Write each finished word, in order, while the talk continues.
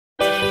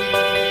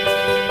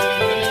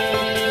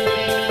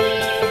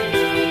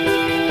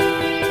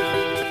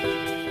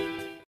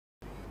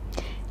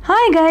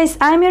guys,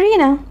 I'm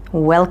Irina.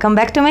 Welcome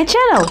back to my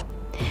channel.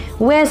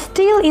 We're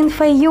still in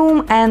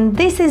Fayoum and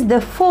this is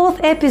the fourth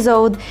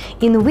episode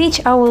in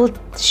which I will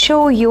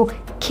show you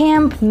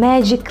Camp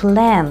Magic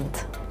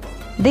Land.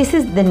 This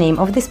is the name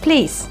of this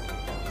place.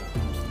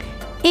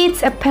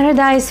 It's a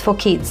paradise for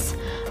kids.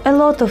 A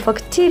lot of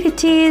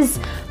activities.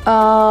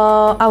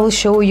 I will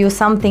show you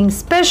something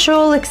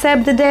special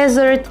except the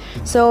desert.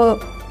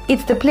 So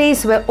it's the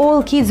place where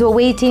all kids were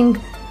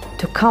waiting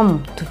to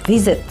come to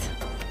visit.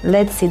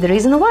 Let's see the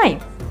reason why.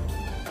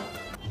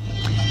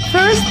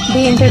 First,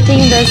 they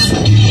entertained us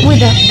with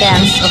the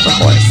dance of a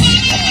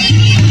horse.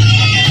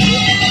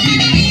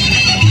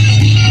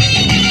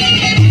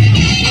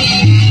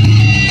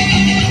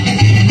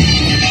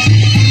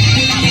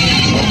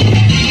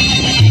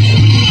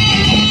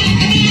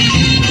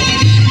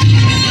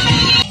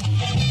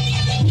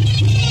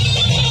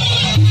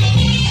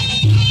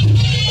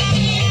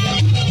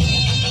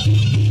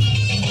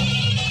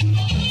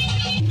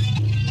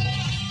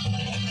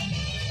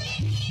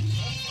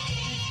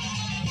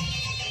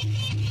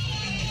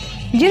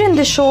 During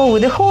the show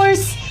with the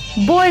horse,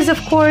 boys of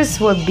course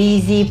were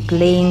busy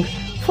playing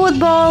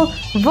football,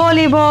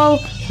 volleyball,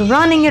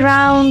 running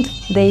around.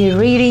 They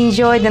really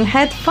enjoyed and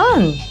had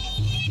fun.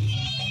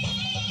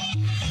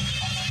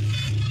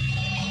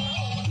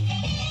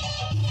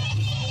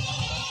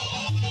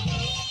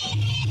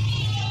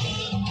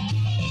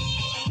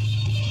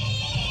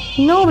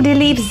 Nobody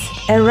lives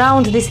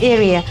around this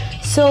area,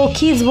 so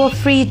kids were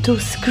free to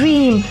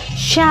scream,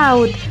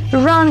 shout,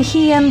 run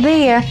here and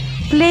there,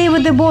 play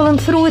with the ball and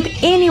throw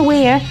it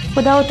anywhere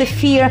without the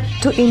fear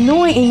to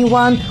annoy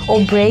anyone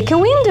or break a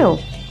window.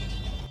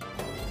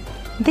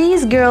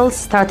 These girls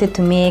started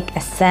to make a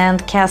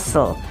sand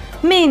castle.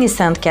 Many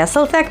sand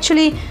castles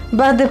actually,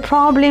 but the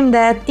problem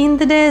that in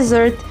the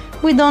desert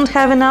we don't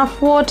have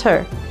enough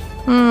water.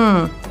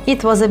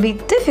 It was a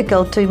bit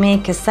difficult to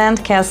make a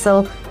sand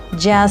castle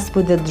just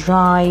with the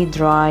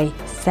dry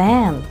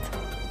sand.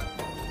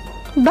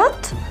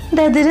 But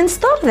that didn't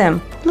stop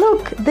them.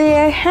 Look,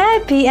 they are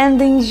happy and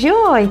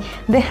enjoy.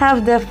 They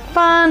have the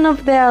fun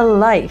of their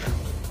life.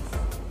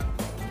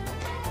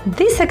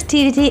 This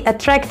activity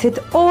attracted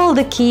all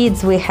the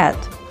kids we had.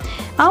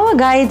 Our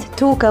guide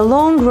took a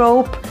long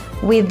rope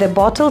with the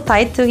bottle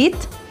tied to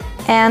it,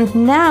 and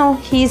now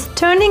he's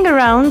turning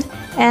around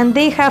and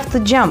they have to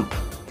jump.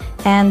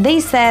 And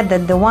they said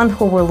that the one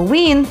who will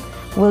win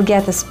will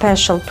get a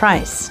special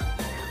prize.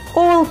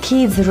 All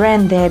kids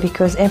ran there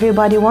because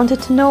everybody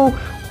wanted to know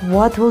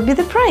what will be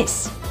the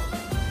prize.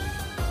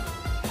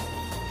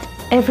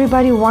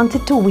 Everybody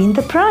wanted to win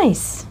the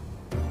prize.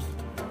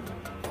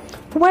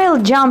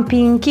 While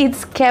jumping,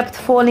 kids kept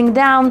falling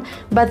down,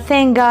 but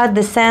thank God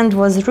the sand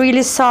was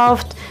really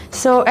soft,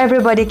 so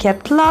everybody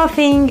kept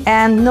laughing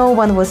and no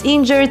one was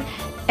injured.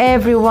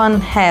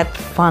 Everyone had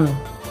fun.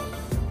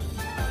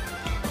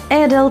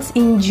 Adults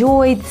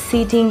enjoyed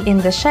sitting in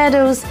the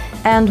shadows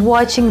and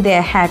watching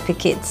their happy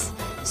kids.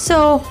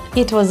 So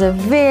it was a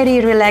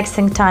very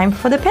relaxing time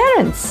for the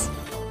parents.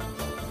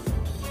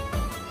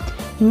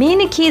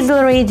 Many kids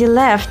already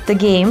left the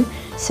game,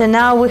 so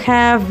now we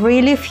have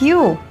really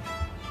few.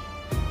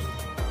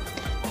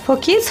 For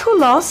kids who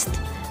lost,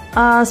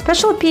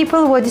 special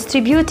people were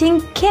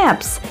distributing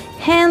caps,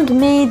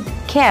 handmade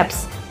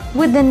caps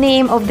with the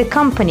name of the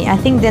company, I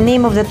think the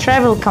name of the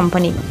travel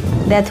company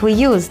that we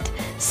used.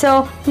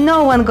 So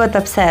no one got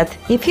upset.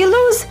 If you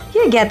lose,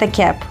 you get a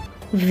cap.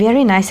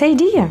 Very nice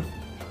idea.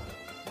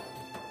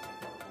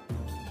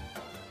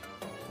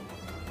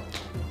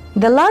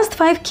 The last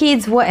 5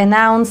 kids were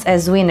announced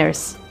as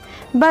winners,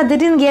 but they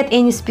didn't get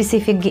any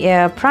specific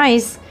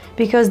prize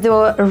because they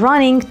were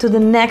running to the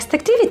next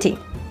activity.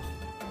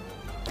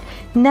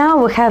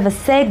 Now we have a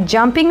sack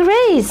jumping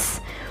race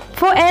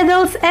for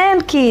adults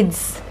and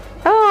kids.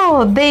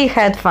 Oh, they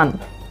had fun.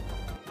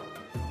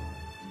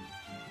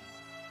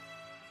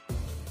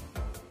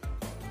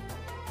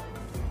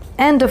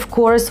 And of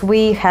course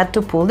we had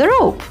to pull the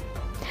rope.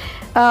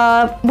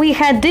 We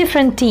had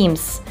different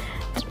teams.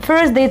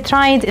 First they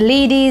tried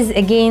ladies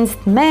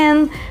against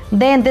men,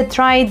 then they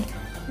tried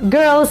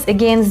girls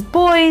against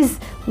boys,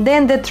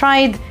 then they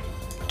tried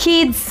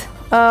kids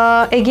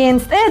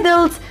against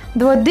adults.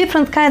 There were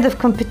different kinds of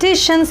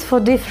competitions for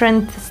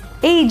different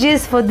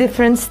ages, for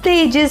different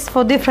stages,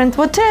 for different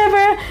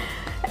whatever.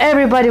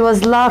 Everybody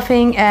was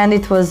laughing and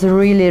it was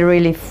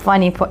really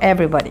funny for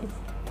everybody.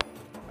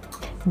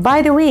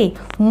 By the way,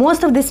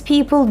 most of these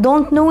people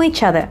don't know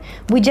each other.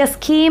 We just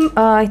came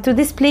to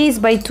this place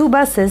by 2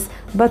 buses,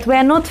 but we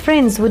are not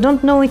friends, we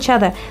don't know each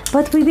other.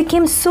 But we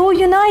became so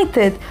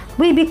united.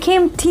 We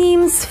became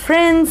teams,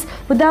 friends,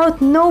 without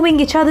knowing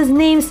each other's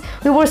names.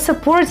 We were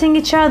supporting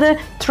each other,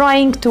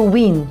 trying to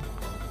win.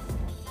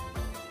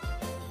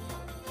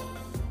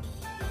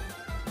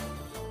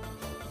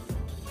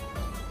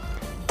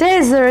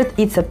 Desert,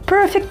 it's a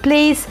perfect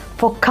place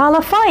for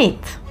color fight.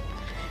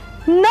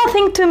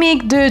 Nothing to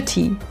make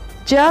dirty,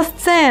 just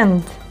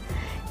sand.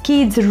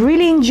 Kids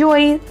really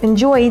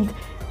enjoyed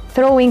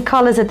throwing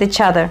colors at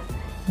each other.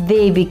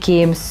 They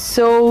became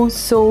so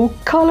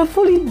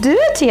colorfully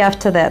dirty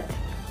after that.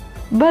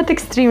 but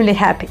extremely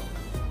happy.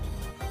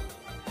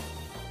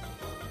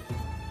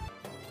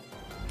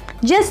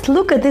 Just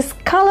look at these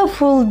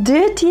colorful,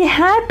 dirty,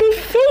 happy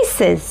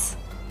faces.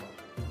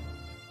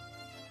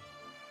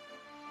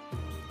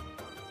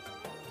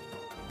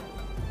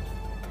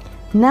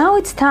 Now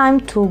it's time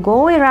to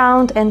go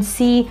around and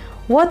see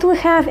what we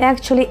have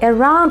actually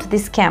around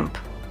this camp.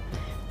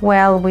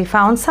 Well, we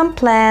found some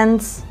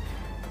plants,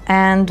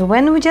 and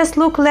when we just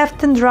look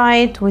left and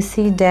right, we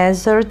see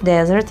desert,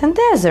 desert, and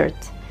desert.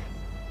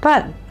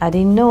 But I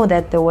didn't know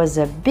that there was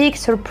a big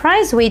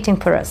surprise waiting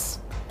for us.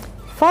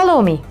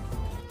 Follow me.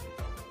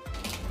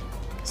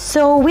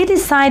 So we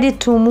decided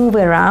to move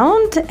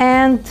around,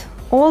 and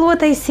all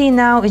what I see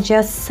now is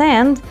just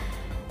sand.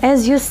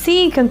 As you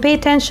see, you can pay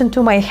attention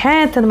to my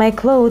hat and my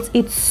clothes.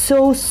 It's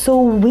so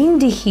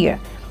windy here.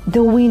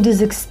 The wind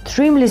is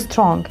extremely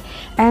strong,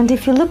 and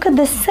if you look at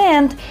the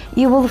sand,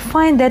 you will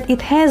find that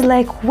it has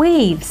like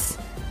waves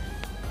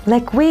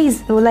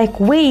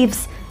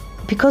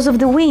because of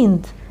the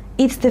wind.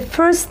 It's the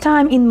first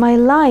time in my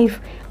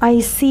life I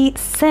see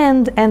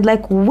sand and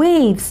like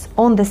waves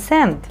on the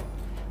sand.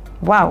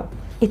 Wow,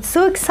 it's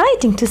so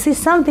exciting to see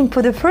something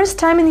for the first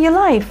time in your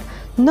life,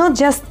 not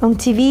just on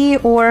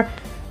TV or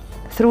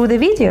through the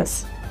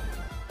videos.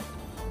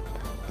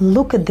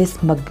 Look at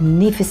this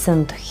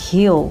magnificent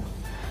hill.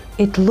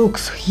 It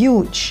looks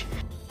huge.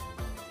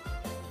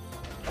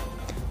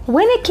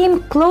 When I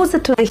came closer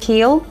to the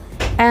hill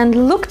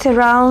and looked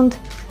around,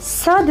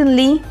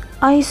 suddenly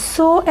I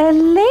saw a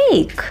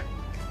lake.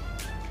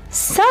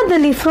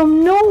 Suddenly,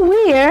 from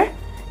nowhere,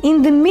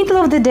 in the middle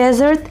of the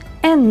desert,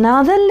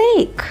 another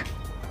lake.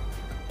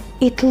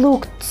 It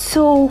looked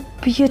so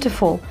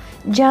beautiful.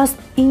 Just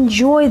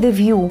enjoy the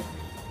view.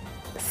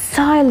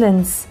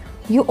 Silence.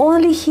 You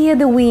only hear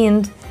the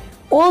wind.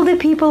 All the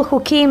people who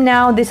came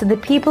now, these are the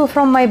people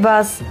from my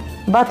bus,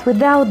 but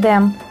without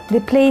them, the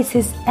place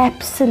is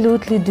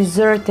absolutely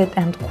deserted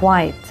and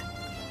quiet.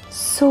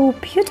 So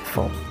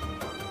beautiful.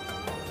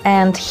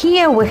 And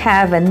here we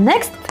have a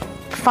next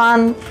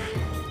fun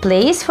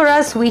place for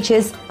us, which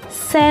is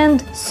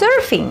sand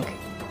surfing.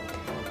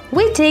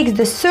 We take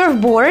the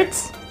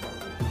surfboards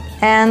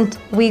and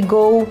we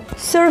go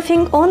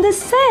surfing on the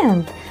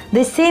sand.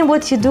 The same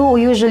what you do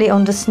usually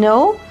on the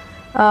snow.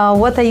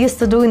 What I used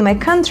to do in my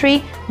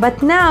country,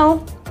 but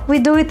now we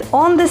do it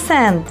on the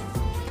sand.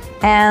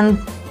 And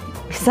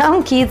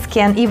some kids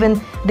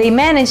they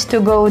manage to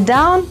go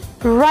down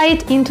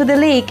right into the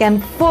lake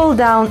and fall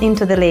down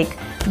into the lake.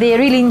 They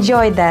really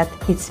enjoy that.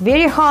 It's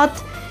very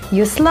hot,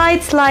 you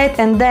slide,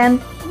 and then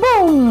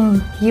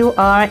boom, you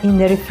are in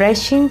the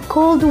refreshing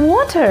cold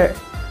water.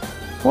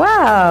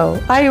 Wow,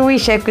 I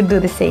wish I could do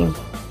the same.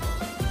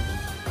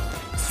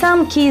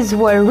 Some kids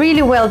were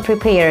really well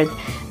prepared.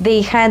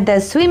 They had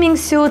their swimming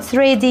suits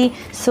ready,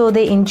 so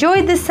they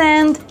enjoyed the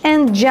sand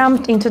and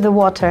jumped into the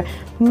water.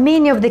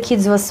 Many of the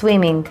kids were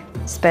swimming,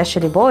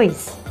 especially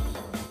boys.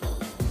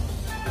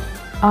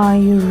 I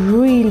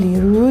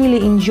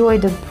really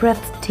enjoyed the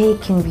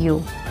breathtaking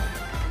view.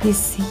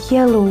 This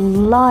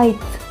light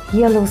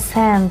yellow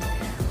sand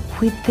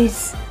with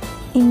this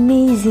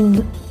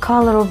amazing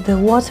color of the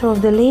water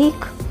of the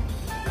lake.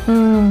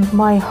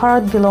 My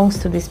heart belongs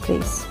to this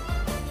place.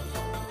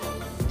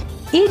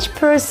 Each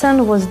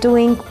person was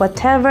doing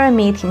whatever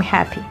made him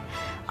happy.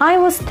 I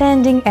was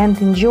standing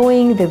and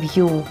enjoying the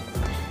view.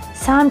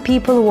 Some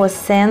people were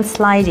sand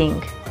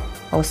sliding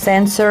or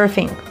sand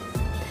surfing.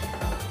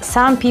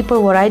 Some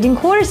people were riding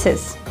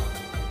horses.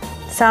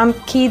 Some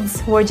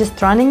kids were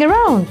just running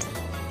around.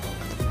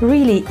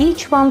 Really,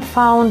 each one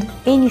found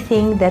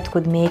anything that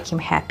could make him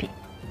happy.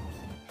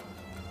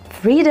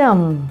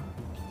 Freedom!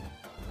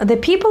 The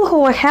people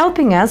who were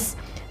helping us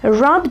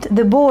rubbed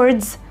the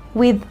boards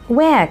with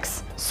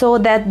wax so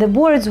that the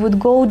boards would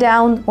go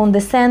down on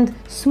the sand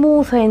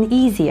smoother and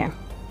easier.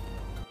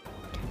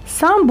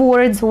 Some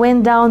boards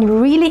went down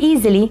really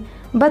easily,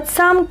 but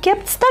some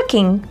kept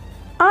stucking.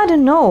 I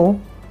don't know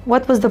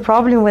what was the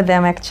problem with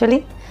them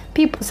actually.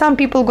 Some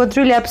people got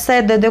really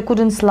upset that they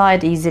couldn't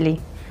slide easily.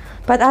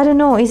 But I don't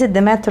know, is it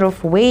the matter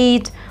of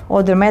weight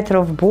or the matter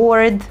of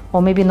board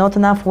or maybe not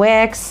enough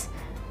wax?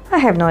 I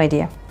have no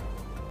idea.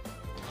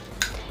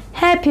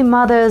 Happy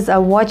mothers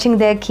are watching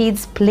their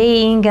kids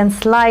playing and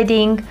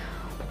sliding.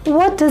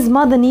 What does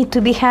mother need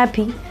to be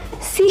happy?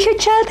 See her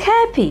child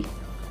happy.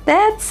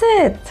 That's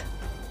it.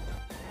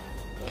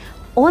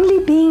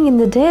 Only being in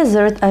the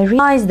desert, I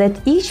realized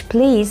that each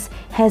place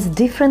has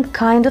different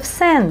kind of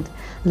sand.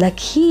 Like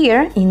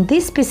here, in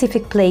this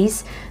specific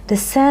place, the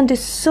sand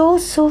is so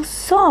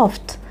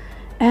soft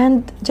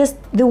and just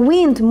the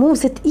wind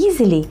moves it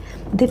easily.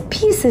 The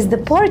pieces, the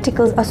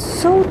particles are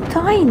so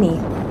tiny.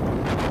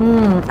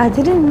 I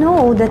didn't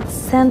know that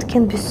sand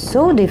can be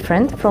so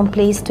different from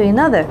place to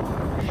another.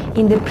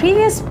 In the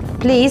previous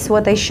place,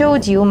 what I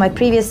showed you, my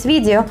previous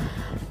video,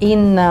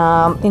 in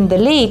the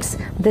lakes,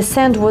 the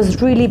sand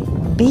was really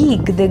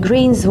big. The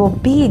grains were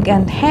big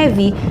and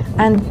heavy,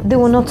 and they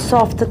were not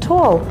soft at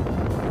all.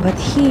 But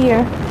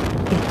here,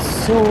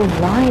 it's so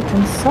light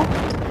and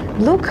soft.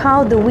 Look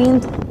how the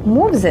wind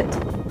moves it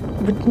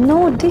with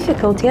no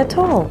difficulty at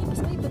all.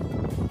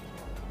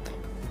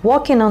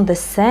 walking on the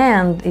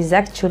sand is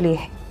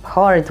actually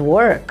hard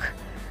work.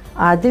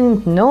 I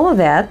didn't know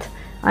that.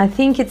 I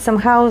think it's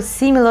somehow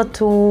similar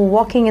to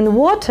walking in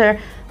water,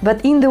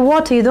 but in the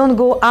water you don't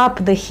go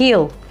up the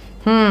hill.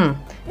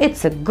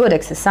 It's a good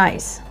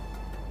exercise.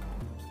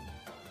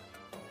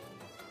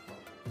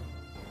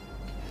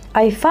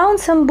 I found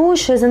some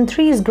bushes and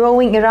trees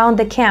growing around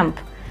the camp.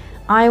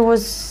 I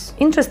was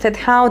interested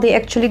how they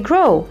actually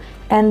grow.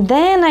 And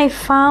then I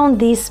found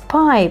these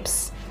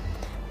pipes.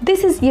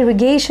 This is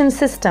irrigation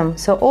system.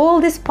 So all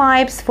these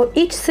pipes for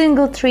each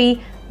single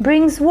tree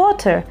brings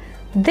water.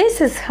 This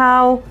is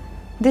how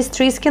these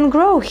trees can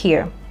grow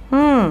here.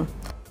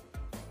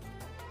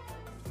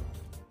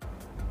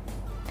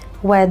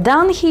 We're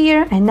done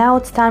here and now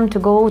it's time to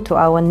go to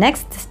our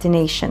next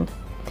destination.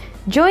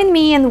 Join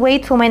me and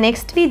wait for my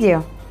next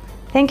video.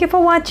 Thank you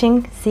for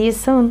watching. See you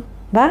soon.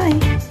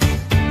 Bye.